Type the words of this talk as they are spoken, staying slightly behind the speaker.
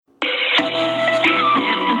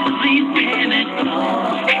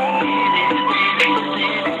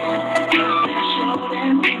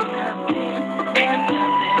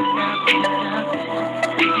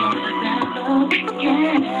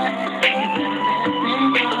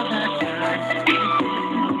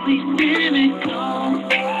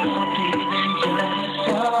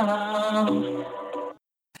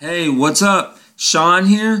Hey, what's up? Sean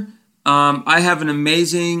here. I have an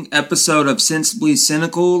amazing episode of Sensibly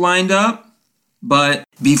Cynical lined up. But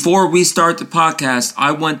before we start the podcast,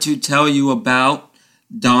 I want to tell you about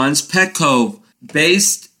Don's Pet Cove.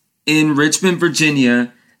 Based in Richmond,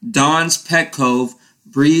 Virginia, Don's Pet Cove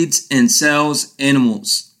breeds and sells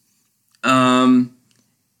animals.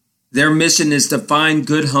 Their mission is to find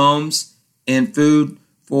good homes and food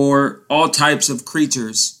for all types of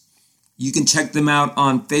creatures. You can check them out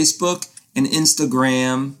on Facebook and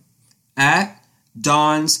Instagram at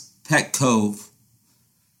Don's Pet Cove.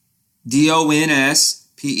 DONSPETCOVE.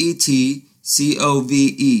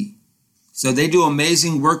 So they do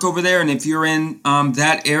amazing work over there. And if you're in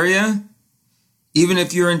that area, even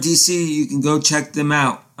if you're in DC, you can go check them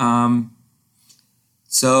out. I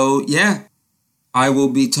will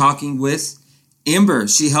be talking with Amber.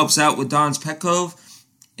 She helps out with Don's Pet Cove.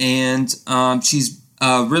 And she's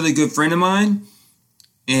a really good friend of mine.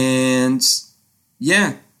 And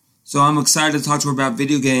yeah, so I'm excited to talk to her about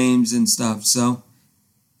video games and stuff. So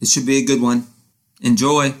it should be a good one.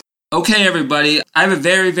 Enjoy. Okay, everybody. I have a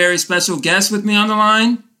very, very special guest with me on the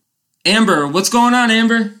line. Amber. What's going on,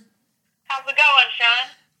 Amber? How's it going, Sean?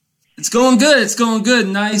 It's going good. It's going good.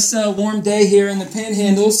 Nice, warm day here in the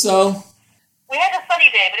Panhandle, so... We had a sunny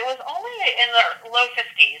day, but it was only in the low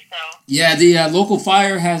 50s, so... Yeah, the local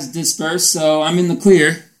fire has dispersed, so I'm in the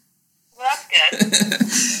clear. Well, that's good.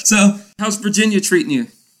 So, how's Virginia treating you?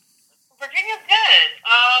 Virginia's good.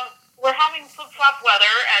 We're having flip-flop weather,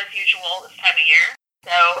 as usual, this time of year.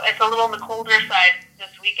 So, it's a little on the colder side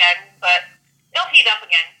this weekend, but it'll heat up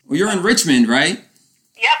again. Well, you're in Richmond, right?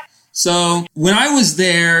 Yep. So, when I was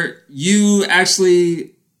there, you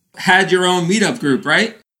actually had your own meetup group,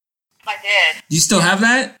 right? I did. Do you still have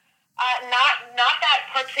that? Not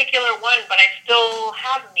that particular one, but I still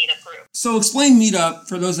have a meetup group. So, explain Meetup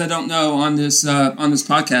for those that don't know on this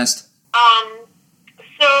podcast.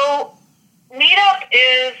 So Meetup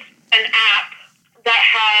is an app that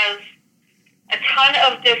has a ton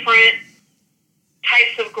of different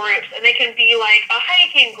types of groups, and they can be like a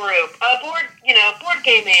hiking group, a board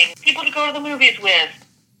gaming, people to go to the movies with,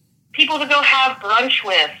 people to go have brunch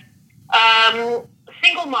with,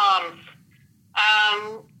 single moms,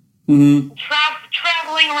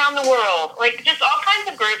 traveling around the world, like just all kinds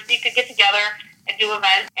of groups you could get together and do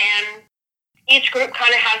events, and each group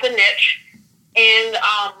kind of has a niche. And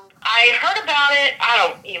I heard about it, I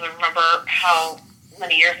don't even remember how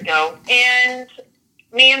many years ago, and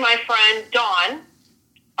me and my friend John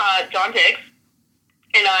Diggs,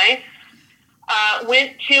 and I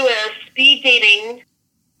went to a speed dating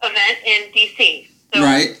event in D.C. So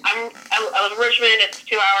right. I live in Richmond, I'm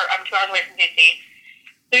 2 hours away from D.C.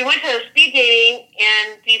 So we went to speed dating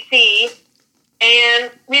in D.C.,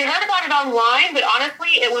 and we heard about it online, but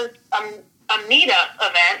honestly, it was a meetup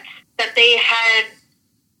event that they had,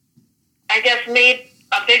 I guess, made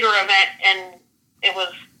a bigger event, and it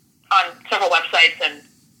was on several websites, and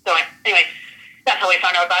so anyway, that's how we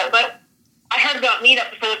found out about it. But I heard about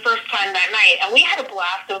Meetup for the first time that night, and we had a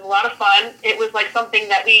blast. It was a lot of fun. It was like something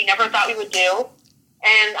that we never thought we would do,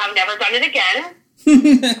 and I've never done it again.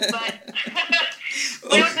 But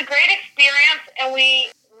it was a great experience, and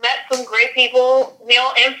we met some great people,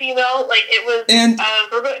 male and female. Like, it was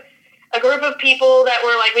a group of people that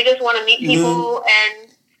were like, we just want to meet people,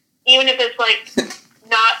 and even if it's like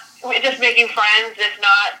not just making friends, if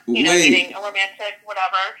not, getting a romantic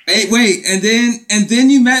whatever. Hey, wait, and then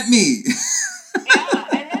you met me. Yeah,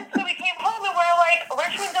 and then so we came home and we're like,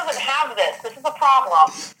 Richmond doesn't have this. This is a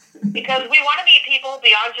problem. Because we want to meet people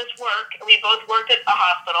beyond just work. We both worked at a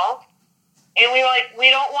hospital. And we were like,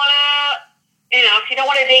 we don't want to, if you don't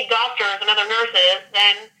want to date doctors and other nurses,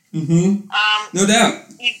 then no doubt.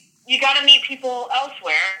 You got to meet people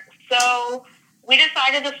elsewhere. So we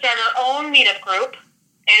decided to start our own meetup group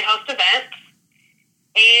and host events.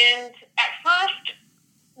 And at first,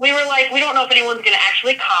 we were like, we don't know if anyone's going to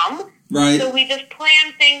actually come. Right. So we just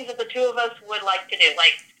planned things that the two of us would like to do.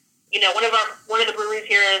 Like, one of the breweries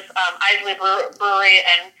here is Isley Brewery,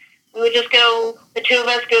 and we would just go, the two of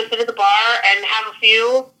us go sit at the bar and have a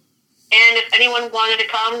few. And if anyone wanted to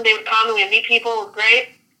come, they would come, and we'd meet people. It was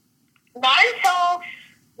great. Not until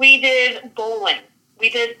we did bowling. We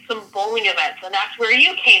did some bowling events, and that's where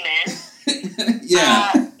you came in.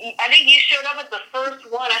 Yeah. I think you showed up at the first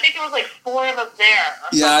one. I think there was like 4 of us there.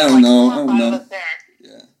 Yeah, I don't know. 4 or 5 of us there.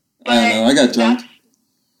 Yeah. I don't know. I got drunk.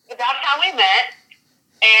 That's how we met.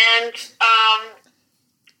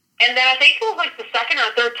 And then I think it was like the second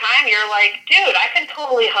or third time you're like, dude, I can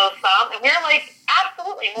totally host some. And we were like,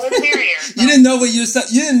 absolutely, more superior. So, you didn't know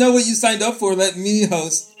what you signed up for. Let me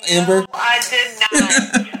host, Amber. No, I did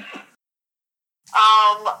not.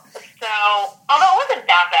 So, although it wasn't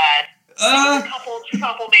that bad, there was a couple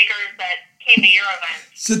troublemakers that came to your event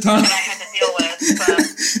that I had to deal with. But.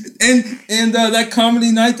 and that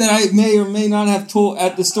comedy night that I may or may not have told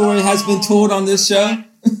at the story has been told on this show.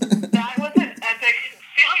 That was an epic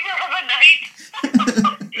failure of a night.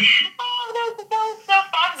 Oh, that was so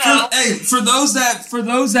fun though. For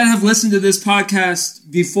those that have listened to this podcast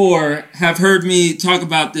before, have heard me talk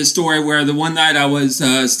about this story where the one night I was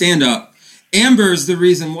stand up. Amber's the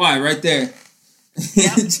reason why, right there.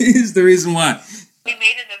 Yep. She's the reason why. We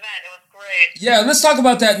made an event. It was great. Yeah, let's talk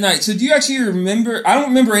about that night. So do you actually remember? I don't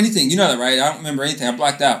remember anything. You know that, right? I don't remember anything. I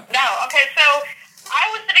blacked out. No. Okay, so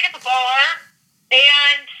I was sitting at the bar,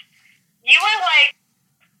 and you were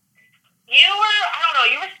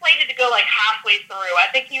you were slated to go like halfway through.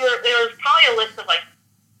 I think there was probably a list of like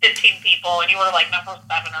 15 people, and you were like number 7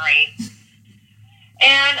 or 8.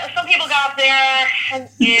 And some people got up there, and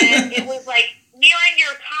it was like nearing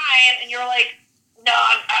your time, and you're like, no,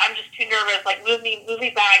 I'm just too nervous. Like, move me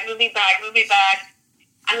back. And the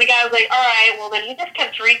guy was like, all right, well, then you just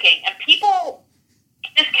kept drinking. And people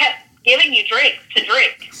just kept giving you drinks to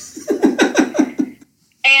drink.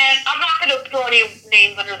 And I'm not going to throw any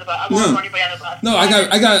names under the bus. I won't throw anybody under the bus. No,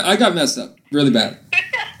 I got messed up really bad.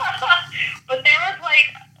 But there was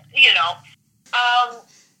like,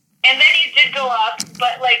 and then you did go up,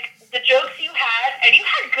 but like the jokes you had, and you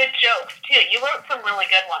had good jokes too. You wrote some really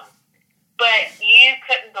good ones. But you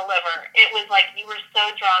couldn't deliver. It was like you were so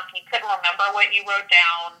drunk, you couldn't remember what you wrote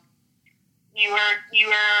down. You were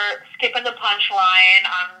skipping the punchline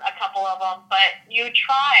on a couple of them, but you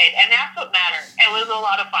tried, and that's what mattered. It was a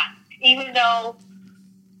lot of fun, even though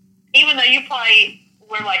you probably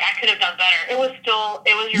were like, I could have done better. It was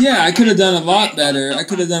your. Yeah, I could have done a lot better. I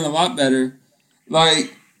could have done a lot better.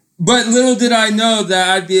 Like, but little did I know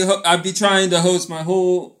that I'd be trying to host a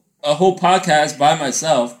whole podcast by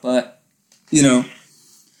myself, but. Well, and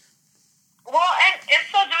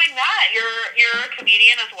so doing that, you're a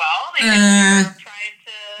comedian as well. You're trying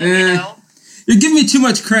to, You're giving me too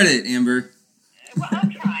much credit, Amber. Well,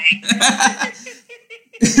 I'm trying.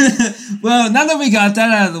 Well, now that we got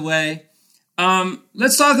that out of the way,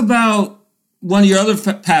 let's talk about one of your other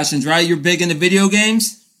passions, right? You're big into video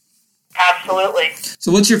games? Absolutely.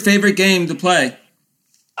 So what's your favorite game to play?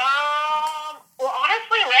 Well,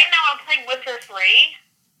 honestly, right now I'm playing Witcher 3.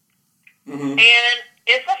 Mm-hmm. And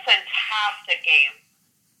it's a fantastic game.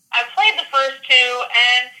 I've played the first 2,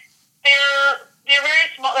 and they're very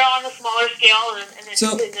small. They're on the smaller scale, and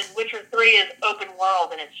then Witcher 3 is open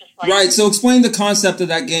world, and it's just like right. So explain the concept of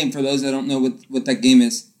that game for those that don't know what that game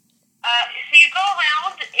is. So you go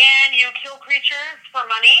around and you kill creatures for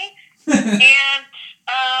money, and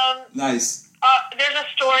nice. There's a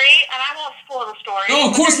story, and I won't spoil the story. No,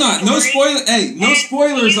 of course not. No spoiler. Hey, no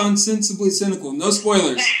spoilers on Sensibly Cynical. No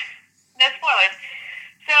spoilers. No spoilers.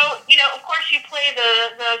 So, of course you play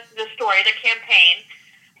the story, the campaign,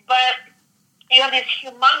 but you have these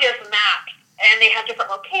humongous maps, and they have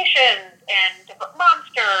different locations, and different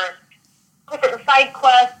monsters, different side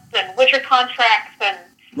quests, and Witcher contracts, and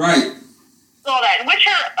right. all that. And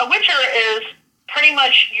Witcher is pretty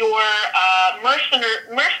much your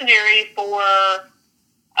mercenary for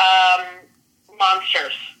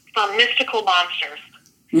monsters, for mystical monsters.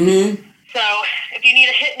 Mm-hmm. So, if you need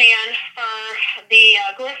a hitman for the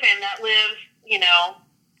griffin that lives,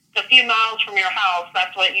 a few miles from your house,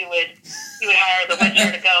 that's what you would hire the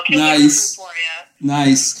Witcher to go kill the griffin for you.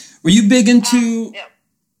 Nice. Were you big into? Yeah.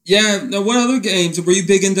 Yeah. Now, what other games were you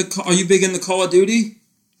big into? Are you big into Call of Duty?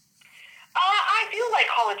 I do like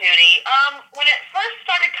Call of Duty. When it first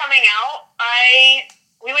started coming out,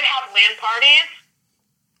 we would have LAN parties.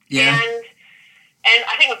 Yeah. And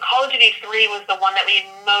I think Call of Duty 3 was the one that we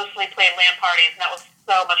mostly played LAN parties, and that was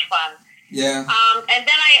so much fun. Yeah. And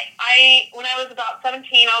then I when I was about 17,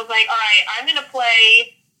 I was like, all right, I'm going to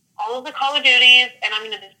play all of the Call of Duties, and I'm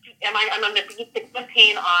going to beat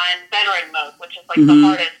 615 on veteran mode, which is like the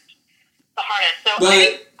hardest. So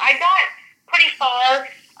I got pretty far.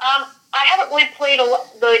 I haven't really played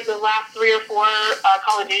the last 3 or 4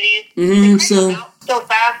 Call of Duties. Mm-hmm. So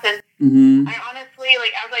fast, and I honestly,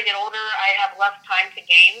 as I get older, I have less time to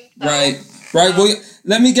game. So, Right. Well,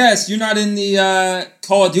 let me guess. You're not in the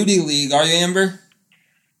Call of Duty League, are you, Amber?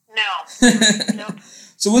 No. Nope.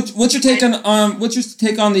 So what's your take on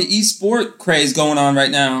the esport craze going on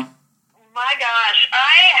right now? My gosh,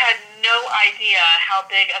 I had no idea how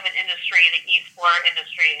big of an industry the esport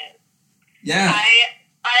industry is. Yeah.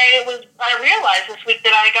 I realized this week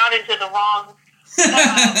that I got into the wrong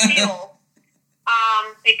field.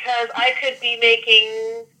 Because I could be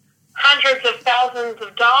making hundreds of thousands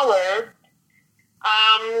of dollars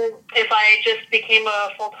If I just became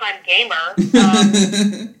a full-time gamer,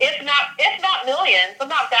 if not millions. I'm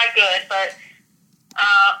not that good, but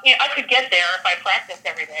I could get there if I practiced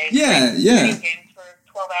every day. Yeah, Video games for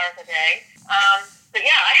 12 hours a day. But yeah,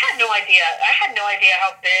 I had no idea. I had no idea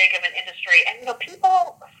how big of an industry. And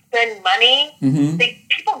people spend money. Mm-hmm.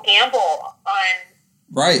 People gamble on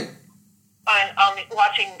right. On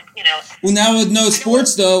watching. Well, now with no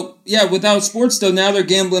sports though, without sports though, now they're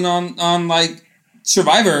gambling on like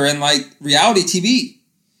Survivor and like reality TV.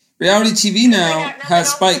 Reality TV now has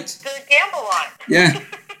spiked. To gamble on. Yeah.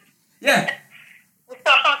 Yeah. We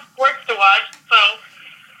still have sports to watch, so.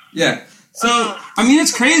 Yeah. So, I mean,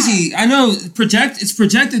 it's crazy. I know it's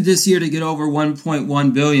projected this year to get over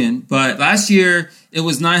 1.1 billion, but last year it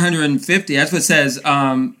was 950. That's what it says.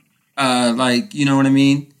 Like, you know what I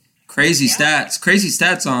mean? Crazy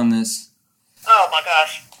stats on this. Oh my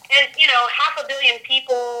gosh. And, 500 million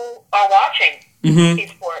people are watching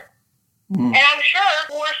esports. Mm-hmm. And I'm sure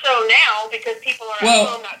more so now because people are at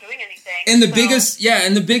home not doing anything. And the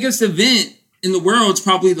biggest event in the world is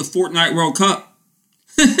probably the Fortnite World Cup.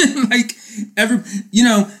 Like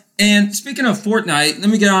and speaking of Fortnite, let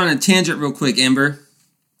me get on a tangent real quick, Amber.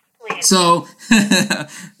 Please. So I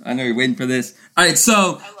know you're waiting for this. All right,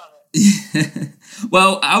 so I love it.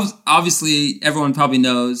 well, obviously everyone probably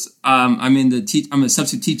knows I'm a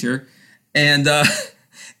substitute teacher, and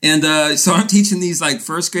so I'm teaching these like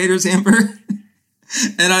first graders, Amber,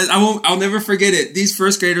 and I'll never forget it. These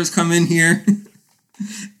first graders come in here.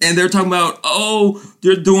 And they're talking about,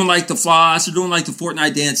 they're doing like the floss, they're doing like the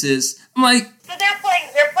Fortnite dances. I'm like, so they're playing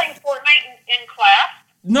Fortnite in class?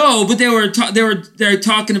 No, but they're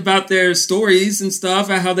talking about their stories and stuff,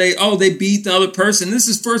 how they beat the other person. This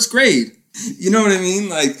is first grade. You know what I mean?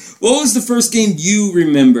 Like, what was the first game you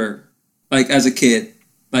remember, like as a kid?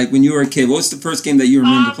 Like when you were a kid, what was the first game that you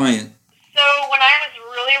remember playing? So when I was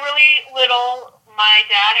really, really little, my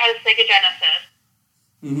dad had a Sega Genesis.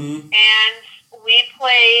 Mm-hmm. And we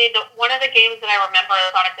played one of the games that I remember,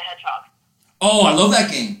 Sonic the Hedgehog. Oh, I love that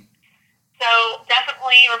game. So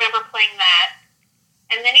definitely remember playing that.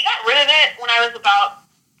 And then he got rid of it when I was about,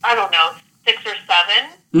 6 or 7.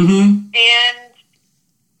 Mm-hmm.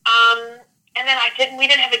 And then we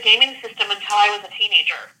didn't have a gaming system until I was a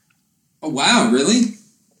teenager. Oh, wow, really?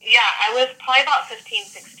 Yeah, I was probably about 15,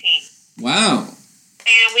 16. Wow.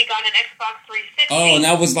 And we got an Xbox 360. Oh, and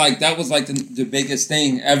that was like the biggest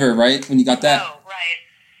thing ever, right? When you got that. Oh, right.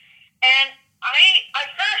 And at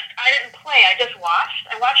first I didn't play. I just watched.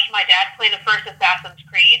 I watched my dad play the first Assassin's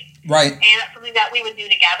Creed. Right. And that's something that we would do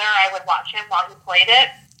together. I would watch him while he played it.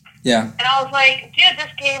 Yeah. And I was like, dude,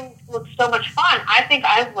 this game looks so much fun. I think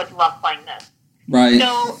I would love playing this. Right.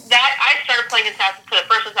 So I started playing the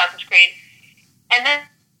first Assassin's Creed, and then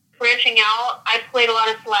branching out, I played a lot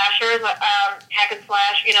of slashers, hack and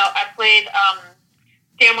slash. I played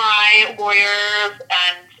Samurai Warriors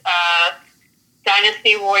and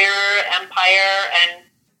Dynasty Warrior, Empire, and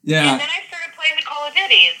then I started playing the Call of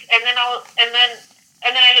Duties, and then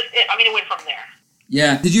it went from there.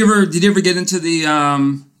 Yeah. Did you ever get into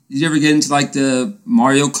like the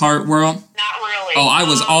Mario Kart world? Not really. Oh, I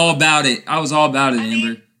was all about it. Amber.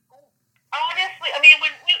 Honestly, when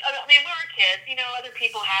we were kids, other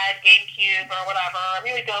people had GameCube or whatever.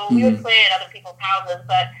 We would play at other people's houses,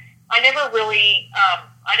 but I never really,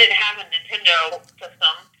 I didn't have a Nintendo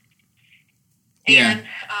system. And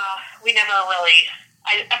we never really,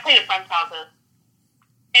 I played at friends' houses.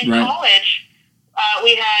 In college,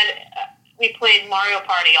 we played Mario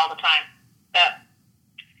Party all the time.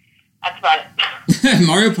 That's about it.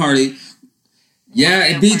 Mario Party. Yeah,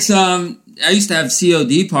 it beats, I used to have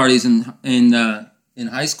COD parties in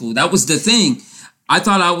high school. That was the thing. I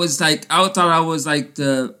thought I was like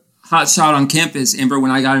the hot shot on campus, Amber,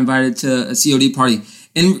 when I got invited to a COD party.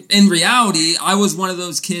 In reality, I was one of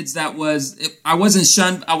those kids that I wasn't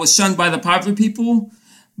shunned. I was shunned by the popular people,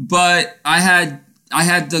 but I had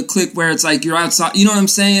the clique where it's like you're outside. You know what I'm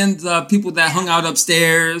saying? The people that hung out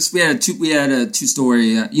upstairs. We had a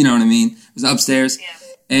 2-story. You know what I mean? It was upstairs,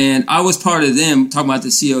 and I was part of them talking about the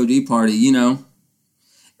COD party. And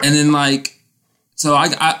then so I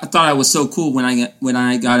thought I was so cool when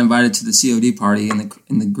I got invited to the COD party in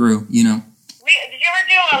the GRU. Did you ever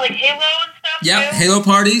do like Halo and stuff? Yep, too? Halo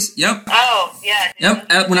parties. Yep. Oh yeah. Dude.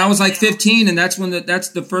 Yep. When I was like 15, and that's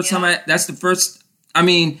the first time That's the first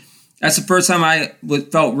time I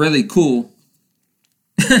felt really cool.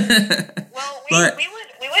 Well, we would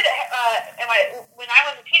when I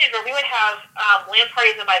was a teenager, we would have LAN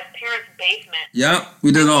parties in my parents' basement. Yep,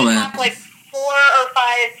 we did all that. Have like 4 or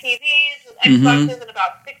 5 TVs, Xboxes, and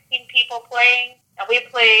about 16 people playing. And we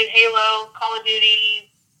played Halo, Call of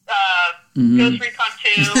Duty, Ghost Recon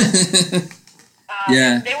 2.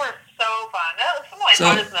 Yeah. They were so fun. That was some of my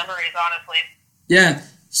funnest memories, honestly. Yeah.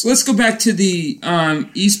 So let's go back to the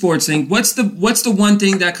esports thing. What's the one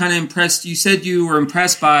thing that kind of impressed you? You said you were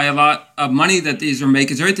impressed by a lot of money that these are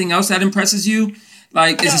making. Is there anything else that impresses you?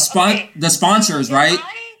 Like, the sponsors, right?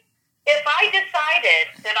 If I decided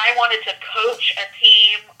that I wanted to coach a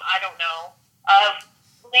team, I don't know, of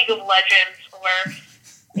League of Legends or,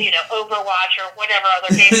 Overwatch or whatever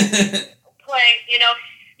other game playing,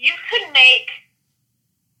 you could make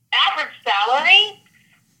average salary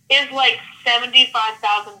is like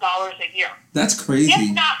 $75,000 a year. That's crazy.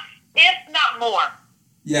 If not more.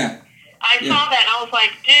 Yeah. I saw that and I was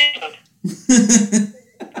like, dude,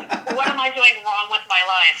 what am I doing wrong with my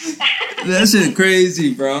life? That shit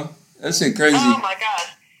crazy, bro. That shit crazy. Oh my gosh.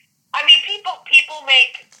 I mean, people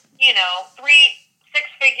make, 6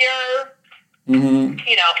 figure,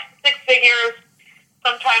 six figures,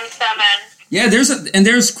 sometimes 7. Yeah,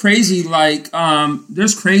 there's crazy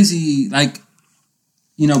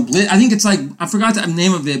I think it's like, I forgot the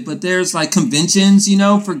name of it, but there's like conventions,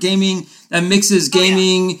 for gaming that mixes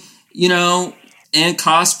gaming, and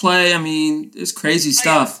cosplay. I mean, it's crazy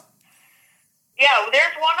stuff. Yeah,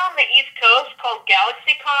 there's one on the East Coast called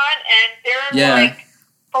GalaxyCon, and they're in like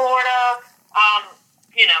Florida,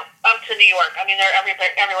 up to New York. I mean, they're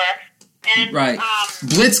everywhere. And, right.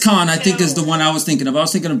 BlitzCon, I think, is the one I was thinking of. I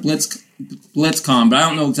was thinking of BlitzCon, but I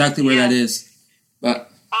don't know exactly where that is. But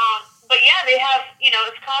yeah, they have,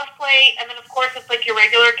 it's cosplay, and then of course it's like your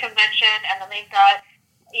regular convention, and then they've got,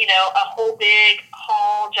 a whole big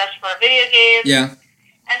hall just for video games. Yeah.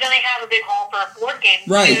 And then they have a big hall for board games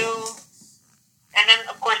too. And then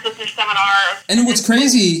of course there's seminars. And what's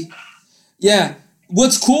crazy,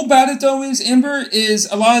 what's cool about it though is, Amber, is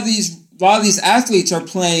a lot of these athletes are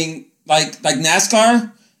playing like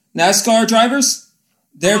NASCAR drivers.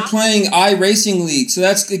 They're playing iRacing League, so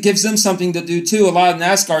it gives them something to do too. A lot of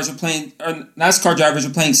NASCAR drivers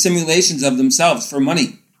are playing simulations of themselves for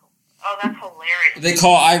money. Oh, that's hilarious! They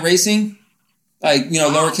call iRacing,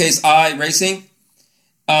 lowercase I racing.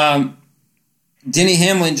 Denny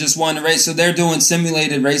Hamlin just won a race, so they're doing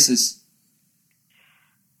simulated races.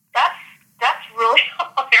 That's really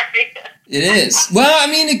hilarious. It is. Well, I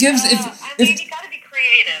mean, it gives you gotta be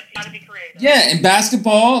creative. Yeah, and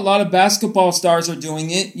basketball, a lot of basketball stars are doing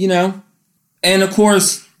it, And, of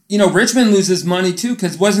course, Richmond loses money, too,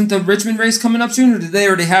 because wasn't the Richmond race coming up soon, or did they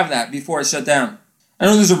already have that before it shut down? I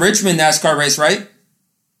know there's a Richmond NASCAR race, right?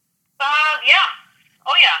 Yeah.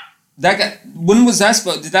 Oh, yeah. When was that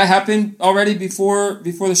supposed? Did that happen already before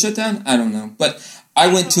the shutdown? I don't know. But I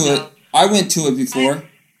went to it. I went to it before.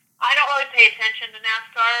 I don't really pay attention to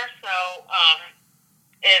NASCAR, so I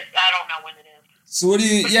don't know when it is. So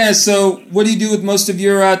what do you do with most of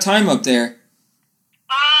your time up there?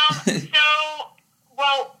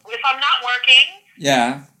 If I'm not working.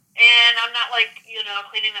 Yeah. And I'm not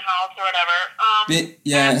cleaning the house or whatever.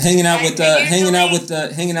 Hanging out with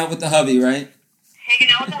the hubby, right?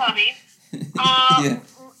 Hanging out with the hubby. I'm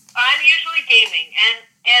usually gaming,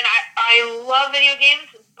 and I love video games,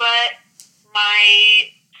 but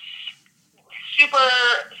my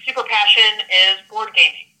super passion is board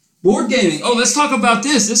gaming. Board gaming. Oh, let's talk about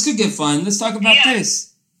this. This could get fun. Let's talk about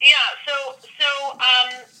this. Yeah. So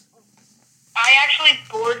I actually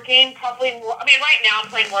board game probably more. I mean, right now I'm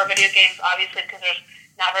playing more video games, obviously, because there's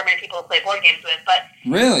not very many people to play board games with. But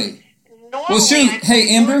really, normally, hey,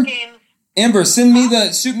 Amber. Amber,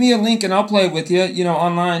 shoot me a link and I'll play with you.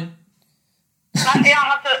 Online. I'll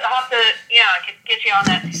have to get you on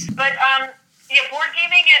that. But board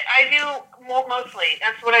gaming I do mostly.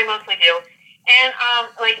 That's what I mostly do. And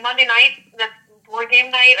Monday night, that's board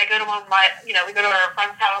game night. I go to we go to our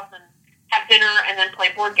friend's house and have dinner and then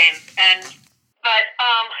play board games. But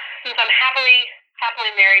since I'm happily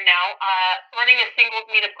married now, running a singles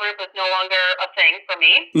meetup group is no longer a thing for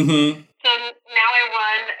me. Mm-hmm. So now I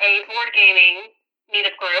run a board gaming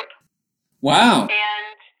meetup group. Wow.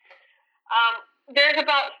 And there's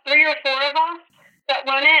about 3 or 4 of us that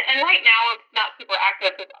run it. And right now it's not super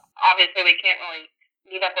active because obviously we can't really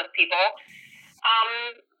meet up with people.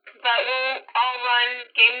 But I'll run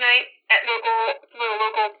game night at local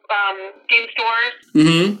game stores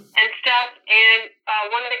and stuff. And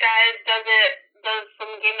one of the guys does some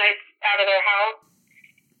game nights out of their house.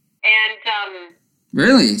 And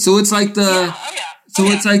really, so it's like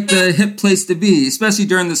it's like the hip place to be, especially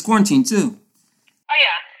during this quarantine too. Oh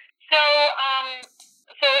yeah.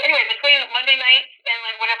 So anyway, between Monday nights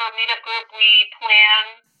and whatever meetup group we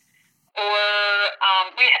plan, or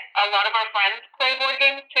a lot of our friends play board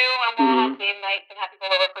games too, and we'll have game night nights and have people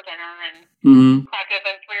over for dinner and crack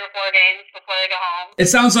open 3 or 4 games before they go home. It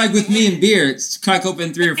sounds like with me and beer, it's crack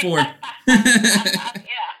open 3 or 4. Yeah.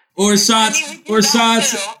 Or shots, or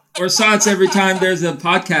shots every time there's a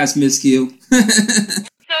podcast miscue. So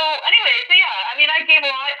anyway, I mean, I game a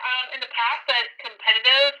lot in the past, but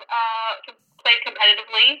played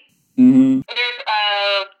competitively. There's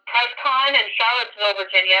PresCon in Charlottesville,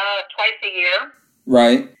 Virginia, twice a year.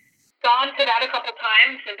 Right. Gone to that a couple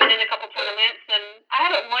times and been in a couple tournaments, and I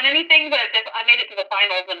haven't won anything, but I made it to the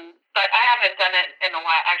finals, but I haven't done it in a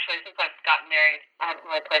while, actually, since I've gotten married. I haven't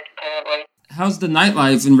really played competitively. How's the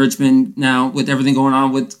nightlife in Richmond now with everything going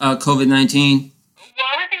on with COVID-19? Well,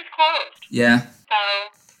 everything's closed. Yeah. So,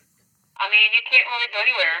 I mean, you can't really go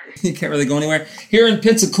anywhere. You can't really go anywhere. Here in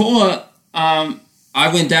Pensacola, I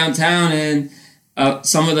went downtown and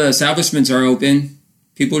some of the establishments are open.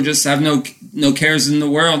 People just have no cares in the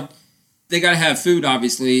world. They gotta have food,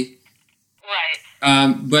 obviously.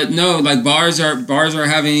 Right. But no, like bars are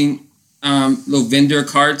having little vendor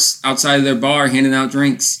carts outside of their bar handing out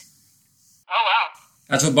drinks. Oh wow.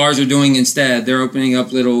 That's what bars are doing instead. They're opening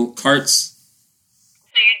up little carts.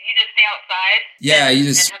 So you just stay outside? Yeah, you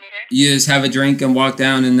just have a drink and walk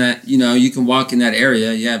down in that, you can walk in that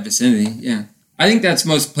area, vicinity, yeah. I think that's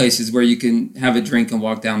most places where you can have a drink and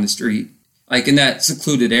walk down the street. Like in that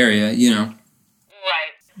secluded area, Right.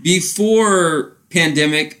 Before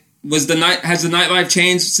pandemic, has the nightlife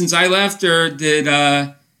changed since I left, or did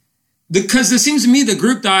because it seems to me the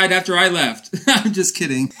group died after I left. I'm just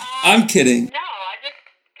kidding. I'm kidding. No, I just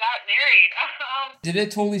got married. Did it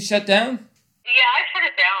totally shut down? Yeah, I shut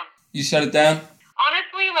it down. You shut it down?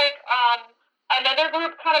 Honestly, another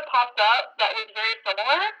group kind of popped up that was very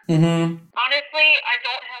similar. Honestly, I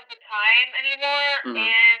don't have the time anymore,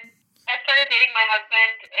 and I started dating my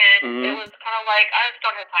husband, and it was kind of like, I just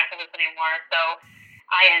don't have time for this anymore, so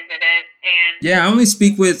I ended it. And yeah, I only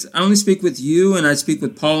speak with you, and I speak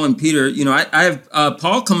with Paul and Peter. I have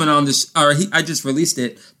Paul coming on this, I just released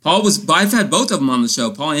it. I've had both of them on the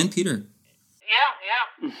show, Paul and Peter. Yeah.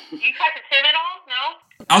 You talked to Tim at all? No?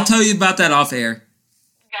 I'll tell you about that off air.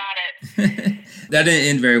 Got it. That didn't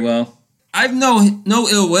end very well. I've no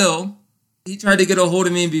ill will. He tried to get a hold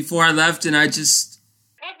of me before I left, and I just...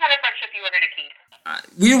 It was not a friendship you were going to keep.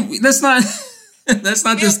 Let's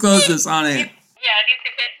not disclose this on air. Yeah, you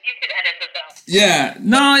could edit this out. Yeah,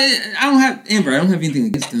 no, I don't have anything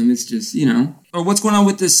against them. It's just, Or what's going on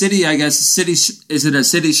with the city, I guess. Is it a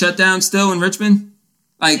city shutdown still in Richmond?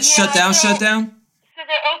 Like, shut down? So the opening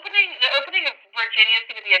of Virginia is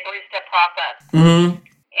going to be a 3-step process.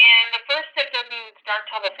 And the first step doesn't start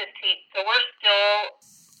till the 15th. So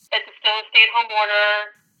it's still a stay-at-home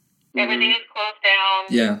order. Everything is closed down.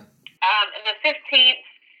 Yeah. And the 15th,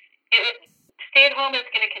 stay-at-home is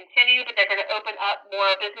going to continue, but they're going to open up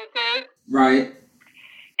more businesses. Right.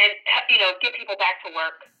 And, get people back to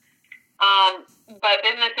work. But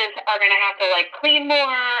businesses are going to have to, clean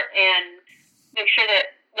more and make sure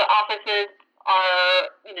that the offices are,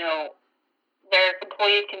 their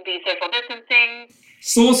employees can be social distancing.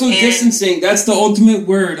 Social distancing, that's the ultimate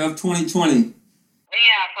word of 2020. Yeah,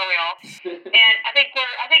 for real. And I think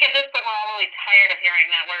at this point we're all really tired of hearing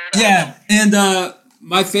that word. Yeah, and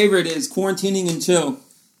my favorite is quarantining and chill.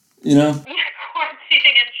 Yeah,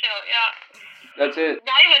 quarantining and chill, yeah. That's it.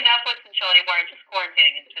 Not even Netflix and chill anymore, it's just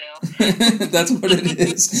quarantining and chill. That's what it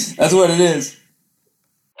is. That's what it is.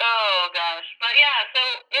 Oh, gosh. But yeah, so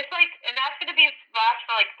it's and that's going to last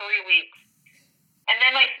for 3 weeks. And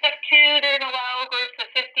then step 2, they're going to allow groups of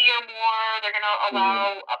 50 or more. They're going to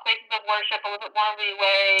allow places of worship a little bit more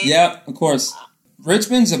leeway. Yeah, of course.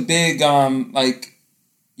 Richmond's a big,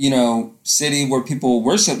 city where people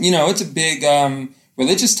worship. It's a big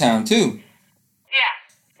religious town, too. Yeah.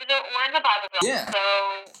 We're in the Bible Belt. Yeah. So,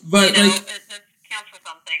 but, it counts for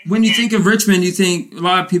something. When you think of Richmond, you think a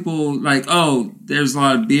lot of people there's a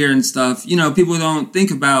lot of beer and stuff. People don't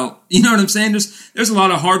think about, you know what I'm saying? There's a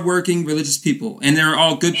lot of hardworking religious people, and they're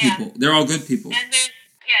all good people. They're all good people. And there's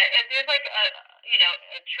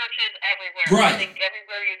churches everywhere. Right. I think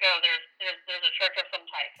everywhere you go, there's a church of some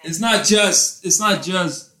type. It's not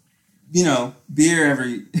just beer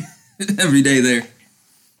every day there,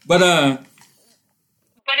 but it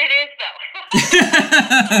is though.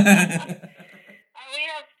 We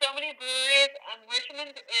have so many breweries, and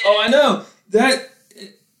Richmond is... Oh, I know.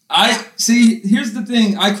 Here's the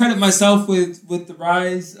thing. I credit myself with the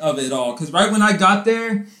rise of it all. Because right when I got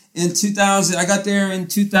there in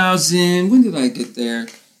 2000, when did I get there?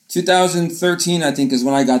 2013, I think, is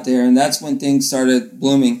when I got there. And that's when things started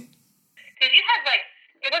blooming. Because you had,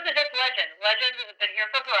 it wasn't just Legend. Legend has been here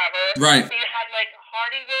for forever. Right. So you had,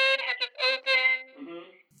 Hardywood had just opened.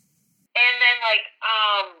 And then, like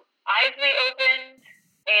Isley opened,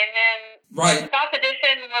 and then Right. South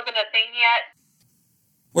Edition wasn't a thing yet.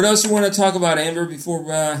 What else you want to talk about, Amber, before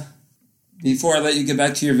I let you get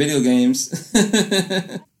back to your video games?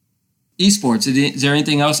 Esports. Is there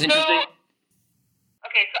anything else interesting?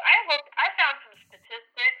 Okay, so I found some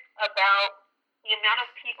statistics about the amount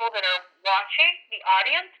of people that are watching, the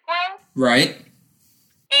audience growth. Right.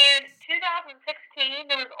 In 2016,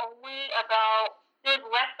 there was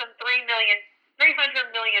less than 300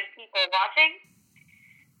 million people watching.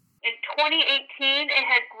 In 2018, it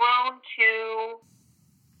had grown to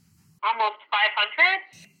almost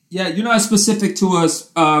 500. Yeah, you're not specific to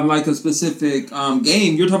us, like a specific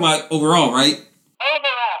game. You're talking about overall, right?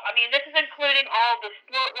 Overall. I mean, this is including all the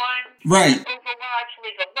sport ones. Right. Overwatch,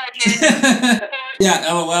 League of Legends. Yeah,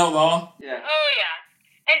 LOL, all. Yeah. Oh,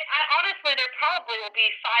 yeah. And honestly, there probably will be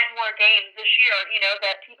 5 more games this year,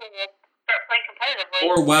 that people will start playing competitively.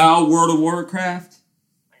 Or WoW, World of Warcraft.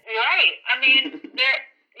 Right. I mean,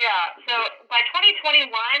 so by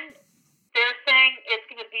 2021, they're saying it's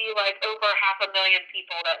going to be like over 500,000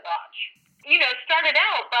 people that watch. Started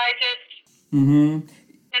out by just... Mm-hmm.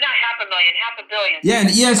 Not 500,000, 500 million. Yeah, and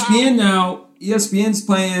ESPN now, ESPN's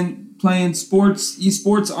playing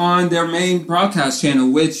esports on their main broadcast channel,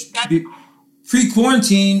 which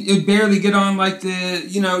pre-quarantine, it would barely get on like the,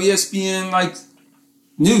 ESPN like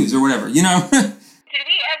news or whatever, Did we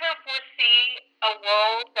ever foresee a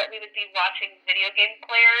world that we would be watching video game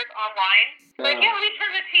players online? Like, let me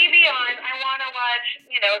turn the TV on. I want to watch,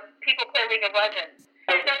 people play League of Legends.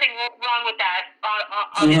 There's nothing wrong with that,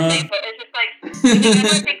 obviously, but it's just like, I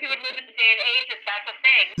never think we would live in the day and age if that's a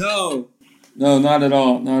thing. No, not at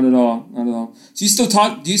all. So you still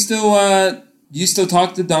talk? Do you still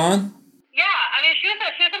talk to Dawn? Yeah, I mean, she was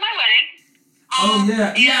at my wedding. Oh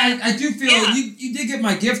yeah. I do feel you did get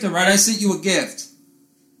my gift, right? I sent you a gift.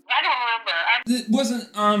 I don't remember. It wasn't.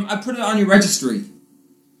 I put it on your registry.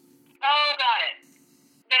 Oh, got it.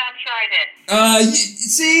 Then I'm sure I did.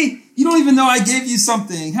 See, you don't even know I gave you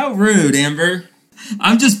something. How rude, Amber.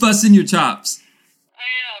 I'm just busting your chops. I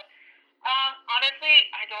know. Honestly,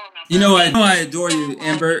 I don't remember. I adore you,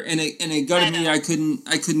 Amber, and it gutted me. I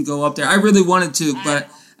couldn't go up there. I really wanted to, but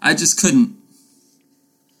I just couldn't.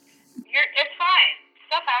 It's fine.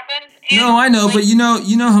 Stuff happens. No, I know, but you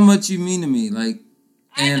know how much you mean to me, like,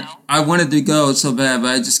 and I wanted to go so bad, but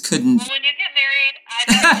I just couldn't. Well, when you get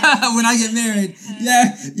married, when I get married,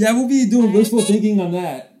 yeah, we'll be doing wishful thinking on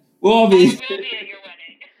that. We'll all be. I will be at your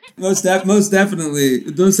wedding. Most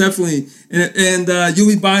definitely, and you'll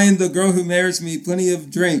be buying the girl who marries me plenty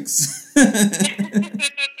of drinks.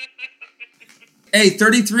 Hey,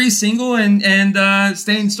 33, single, and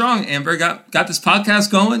staying strong. Amber got this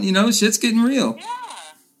podcast going. Shit's getting real. Yeah.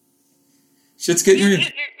 Shit's getting real. You're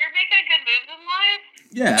making good moves in life.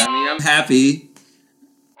 Yeah, I mean, I'm happy.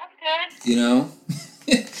 That's good.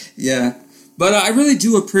 Yeah. But I really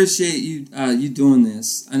do appreciate you doing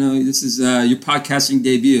this. I know this is your podcasting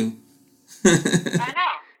debut. I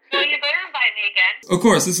know. Well, you better invite me again. Of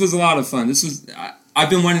course, this was a lot of fun. I've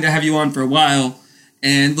been wanting to have you on for a while.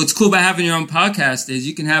 And what's cool about having your own podcast is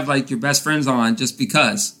you can have like your best friends on just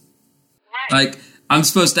because. Right. Like I'm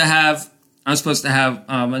supposed to have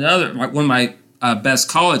another one of my best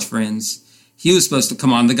college friends. He was supposed to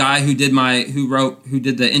come on. The guy who did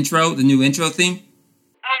the intro, the new intro theme.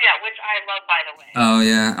 Oh yeah, which I love, by the way. Oh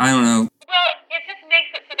yeah, I don't know. Well, it just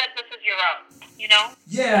makes it so that this is your own,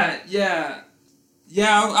 Yeah.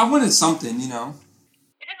 I wanted something, It doesn't mean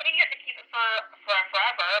you have to keep it for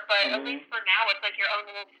forever, but at least for now, it's like your own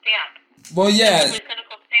little stamp. Well, yeah. It's a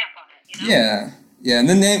cynical stamp on it, Yeah, and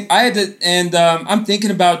then I had to, and I'm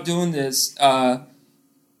thinking about doing this by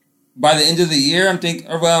the end of the year.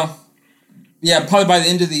 Probably by the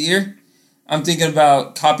end of the year. I'm thinking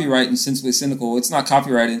about copyrighting Sensibly Cynical. It's not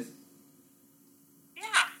copyrighted. Yeah.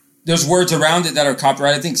 There's words around it that are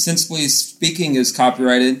copyrighted. I think Sensibly Speaking is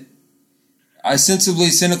copyrighted. Sensibly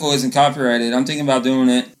Cynical isn't copyrighted. I'm thinking about doing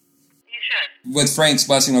it. You should. With Frank's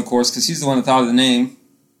blessing, of course, because he's the one that thought of the name.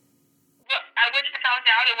 Well, which I found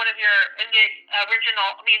out in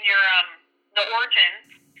the origin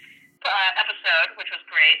episode, which was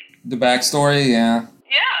great. The backstory, yeah.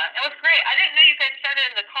 Yeah, it was great. I didn't know you guys started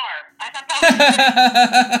in the car. I thought that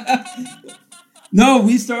was No,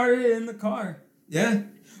 we started in the car. Yeah,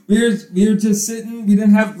 we were just sitting. We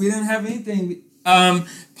didn't have anything.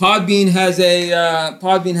 Podbean has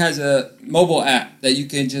a mobile app that you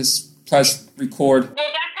can just press record. Well,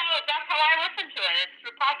 that's how I listen to it. It's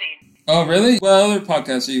through Podbean. Oh, really? What other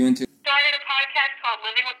podcasts are you into? Started a podcast called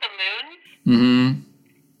Living with the Moons. Mm-hmm.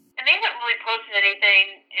 And they haven't really posted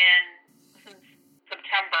anything since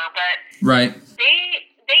September, but right.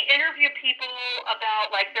 They interview people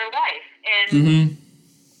about like their life and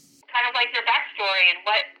kind of like their backstory and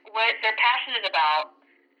what they're passionate about.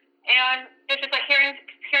 And it's just like hearing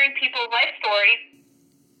people's life story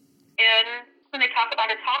and when they talk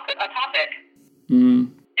about a topic.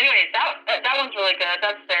 Anyways, that one's really good.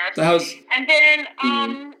 That's there. And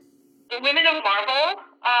then the Women of Marvel.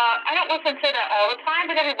 I don't listen to that all the time,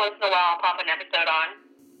 but every once in a while I'll pop an episode on.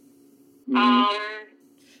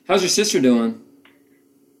 How's your sister doing?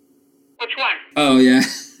 Which one? Oh, yeah.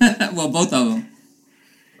 Well, both of them.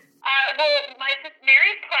 Well, my sister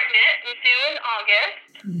Mary's pregnant and due in August.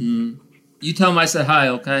 You tell them I said hi,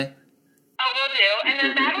 okay? Oh, will do. And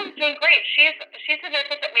then Madeline's doing great. She's an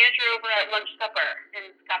assistant manager over at Lunch Supper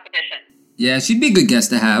in competition. Yeah, she'd be a good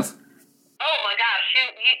guest to have. Oh my gosh,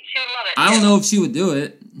 she would love it. I don't know if she would do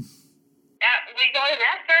it. We can always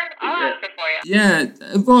ask her. I'll ask her for you. Yeah,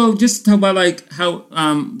 well, just talk about like how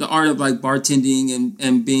the art of like bartending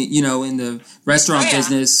and being, you know, in the restaurant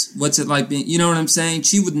business. What's it like being? You know what I'm saying?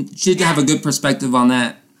 She'd have a good perspective on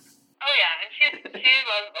that. Oh yeah, and she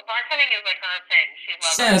loves bartending is like her thing. She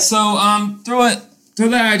loves it. Yeah, so throw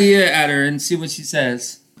that idea at her and see what she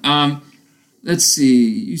says. Let's see.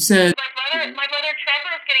 You said my brother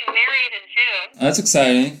Trevor is getting married in June. That's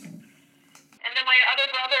exciting. And then my other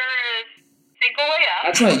brother is single way up.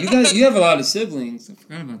 That's right. You have a lot of siblings. I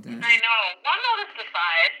forgot about that. I know. One oldest is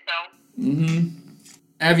 5, so.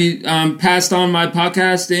 Have you passed on my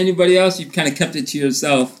podcast to anybody else? You've kind of kept it to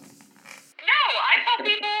yourself. No, I tell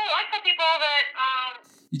people that.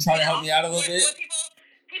 You trying to help me out a little bit? When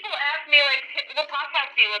people ask me like, what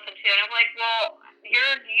podcast do you listen to? And I'm like, well,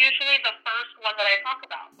 you're usually the first one that I talk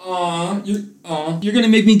about. You're gonna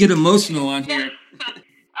make me get emotional on here.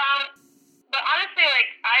 But honestly,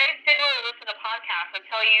 like, I didn't really listen to podcasts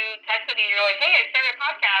until you texted me and you're like, hey, I started a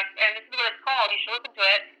podcast and this is what it's called. You should listen to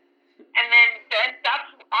it. And then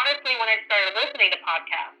that's honestly when I started listening to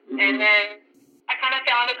podcasts. And then I kind of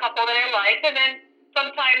found a couple that I liked. And then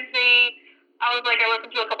sometimes I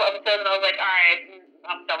listened to a couple episodes and I was like, all right,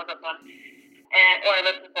 I'm done with this one. Or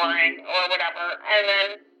this is boring or whatever. And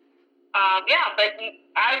then, but you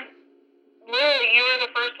were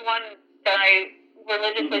the first one that I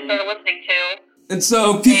religiously started listening to. And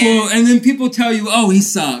so people tell you, oh, he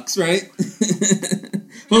sucks, right?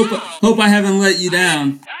 Hope I haven't let you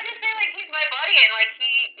down. I just say like he's my buddy and like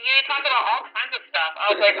you talk about all kinds of stuff.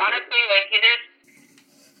 I was like, honestly, like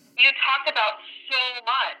you talked about so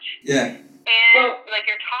much. Yeah. And like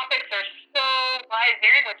your topics are so wide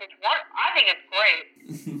varying, which is I think it's great.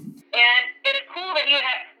 And it's cool that you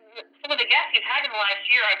have some of the guests you've had in the last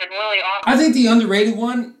year have been really awesome. I think the underrated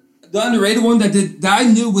one that I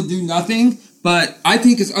knew would do nothing, but I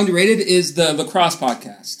think is underrated is the lacrosse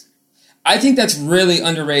podcast. I think that's really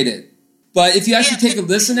underrated. But if you actually take a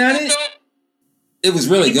listen at it, it was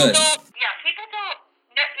really good. People don't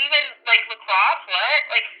even like lacrosse. What?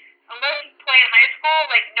 Like unless you play in high school,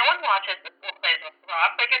 like no one watches or plays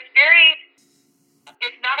lacrosse. Like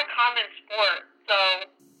it's not a common sport. So.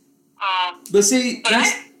 But see,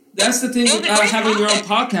 that's the thing about having your own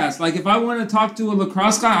podcast. Like, if I want to talk to a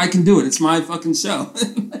lacrosse guy, I can do it. It's my fucking show. Right.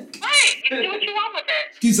 You can do what you want with it.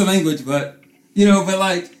 Excuse the language, but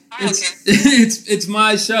it's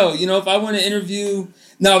my show. You know, if I want to interview...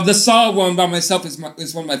 Now, the Saw one by myself is one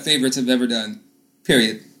of my favorites I've ever done.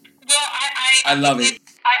 Period. Well, I love it.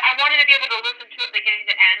 I wanted to be able to listen to it beginning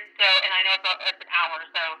to end, and I know it's an hour,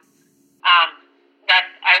 so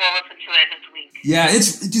I will listen to it this week. Yeah,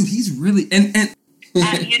 he's really... And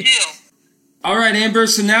you do. All right, Amber.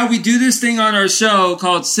 So now we do this thing on our show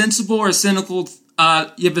called Sensible or Cynical.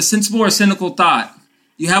 You have a sensible or cynical thought.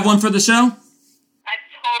 You have one for the show? I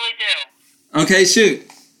totally do. Okay, shoot.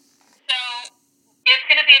 So it's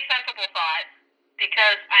going to be a sensible thought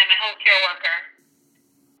because I'm a healthcare worker.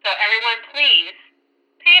 So everyone, please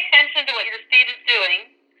pay attention to what your state is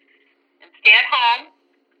doing and stay at home,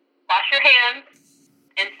 wash your hands,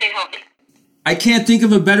 and stay healthy. I can't think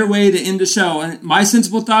of a better way to end the show. And my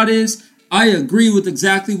sensible thought is, I agree with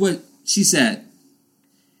exactly what she said.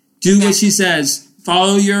 Do what she says.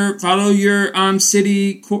 Follow your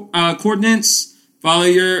city coordinates. Follow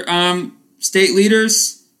your state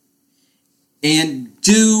leaders, and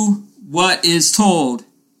do what is told.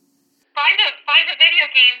 Find a video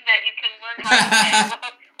game that you can learn how to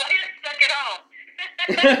play while you're stuck at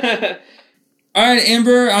home. All right,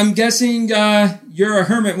 Amber, I'm guessing you're a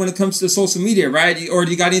hermit when it comes to social media, right? Or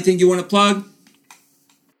do you got anything you want to plug?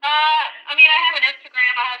 I mean, I have an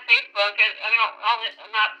Instagram, I have Facebook.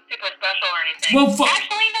 I'm not super special or anything. Well,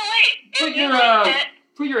 actually, no, wait.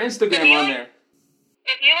 Put your Instagram on there.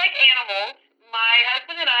 If you like animals, my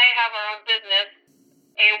husband and I have our own business,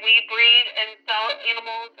 and we breed and sell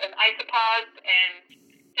animals and isopods and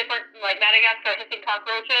different, like Madagascar hissing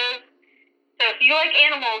cockroaches. So if you like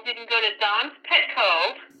animals, you can go to Don's Pet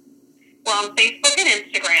Cove. We're on Facebook and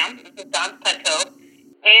Instagram. This is Don's Pet Cove.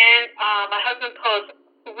 And my husband posts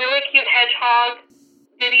really cute hedgehog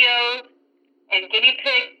videos and guinea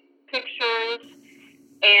pig pictures.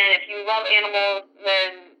 And if you love animals,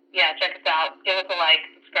 then, yeah, check us out. Give us a like,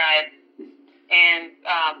 subscribe. And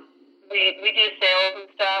we do sales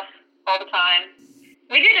and stuff all the time.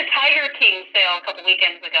 We did a Tiger King sale a couple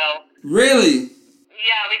weekends ago. Really?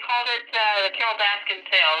 Yeah, we called it the Carol Baskin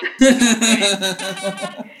sale.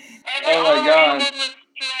 And oh my God! With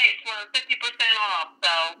stripes were 50% off.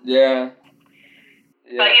 So yeah.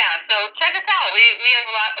 But yeah, so check us out. We have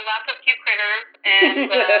lots of cute critters, and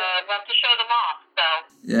love to show them off. So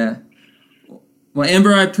yeah. Well,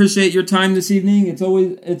 Amber, I appreciate your time this evening.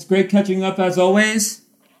 It's great catching up as always.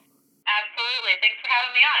 Absolutely. Thanks for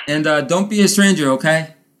having me on. And don't be a stranger, okay? Yeah,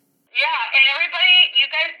 and everybody, you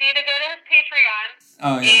guys need to go to his Patreon.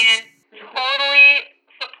 Oh, yeah. And totally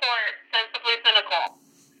support Sensibly Cynical.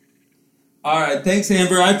 All right, thanks,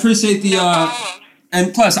 Amber. I appreciate the. No problem.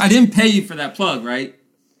 And plus, I didn't pay you for that plug, right?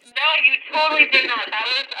 No, you totally did not. That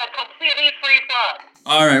was a completely free plug.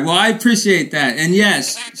 All right, well, I appreciate that. And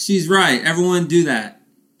yes, she's right. Everyone do that.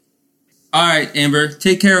 All right, Amber,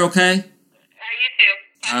 take care, okay? You too.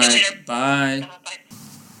 Talk All to you right, later. bye. Bye.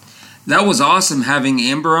 That was awesome having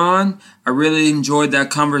Amber on. I really enjoyed that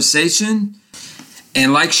conversation.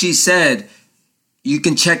 And like she said, you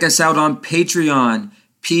can check us out on Patreon,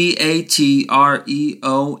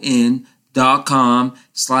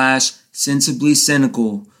 patreon.com/sensibly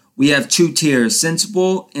cynical. We have 2 tiers,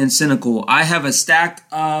 sensible and cynical. I have a stack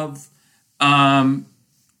of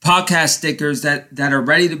podcast stickers that are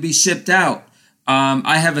ready to be shipped out.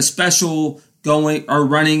 I have a special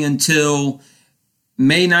running until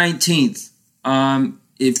May 19th.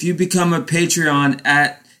 If you become a Patreon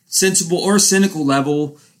at sensible or cynical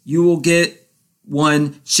level, you will get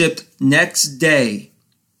one shipped next day.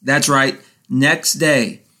 That's right, next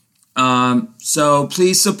day. So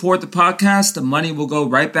please support the podcast. The money will go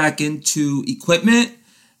right back into equipment.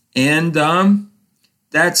 And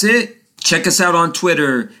that's it. Check us out on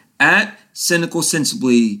Twitter at Cynical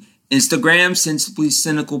Sensibly, Instagram Sensibly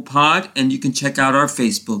Cynical Pod, and you can check out our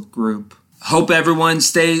Facebook group. Hope everyone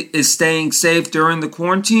is staying safe during the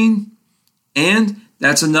quarantine. And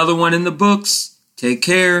that's another one in the books. Take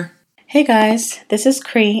care. Hey guys, this is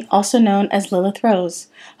Cree, also known as Lilith Rose,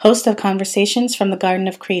 host of Conversations from the Garden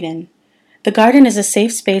of Creedon. The Garden is a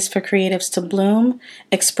safe space for creatives to bloom,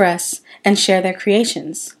 express, and share their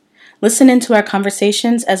creations. Listen into our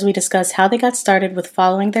conversations as we discuss how they got started with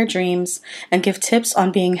following their dreams and give tips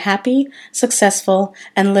on being happy, successful,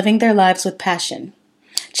 and living their lives with passion.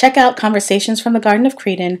 Check out Conversations from the Garden of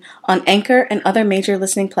Creedon on Anchor and other major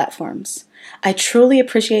listening platforms. I truly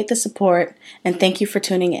appreciate the support, and thank you for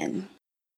tuning in.